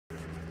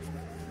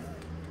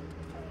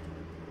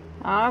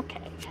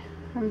Okay,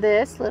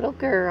 this little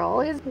girl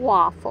is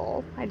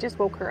Waffle. I just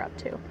woke her up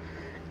too.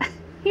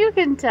 You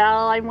can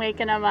tell I'm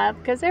waking them up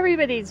because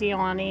everybody's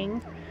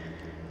yawning.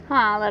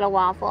 Huh, little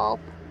Waffle.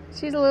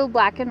 She's a little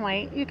black and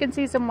white. You can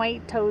see some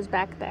white toes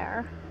back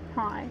there.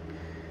 Hi.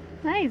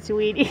 Hi,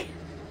 sweetie.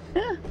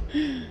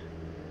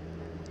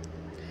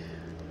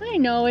 I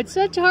know, it's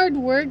such hard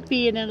work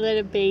being a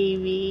little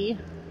baby.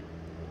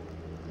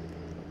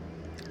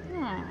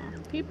 Aw,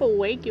 people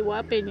wake you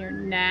up in your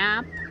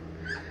nap.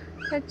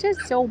 That's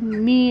just so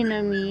mean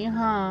of me,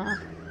 huh?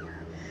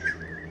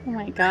 Oh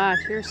my gosh,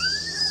 you're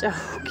so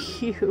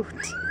cute.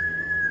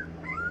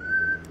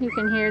 You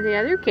can hear the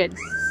other kids.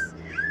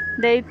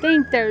 They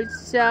think they're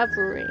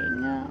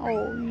suffering.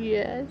 Oh,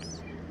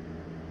 yes.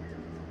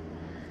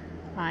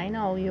 I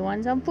know, you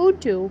want some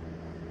food too.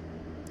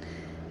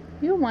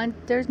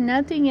 There's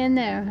nothing in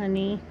there,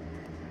 honey.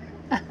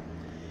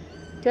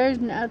 There's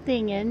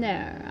nothing in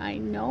there, I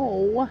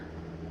know.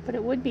 But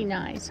it would be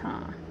nice,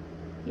 huh?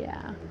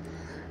 Yeah.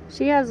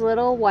 She has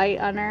little white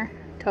on her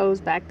toes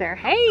back there.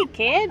 Hey,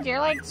 kids, you're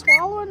like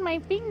swallowing my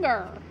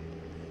finger.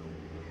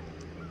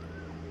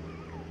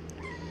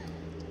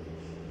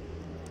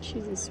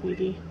 She's a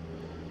sweetie.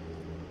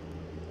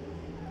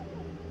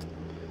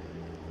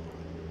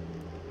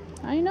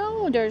 I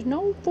know, there's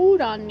no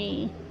food on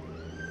me.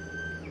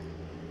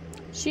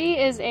 She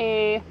is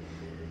a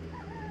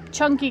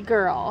chunky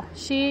girl.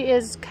 She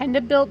is kind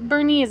of built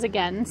Bernese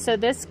again. So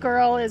this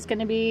girl is going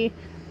to be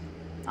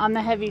on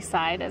the heavy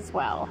side as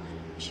well.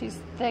 She's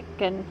thick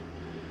and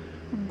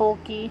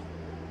bulky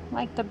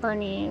like the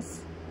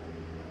Bernese.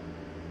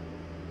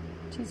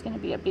 She's going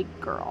to be a big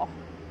girl.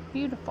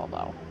 Beautiful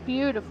though.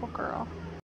 Beautiful girl.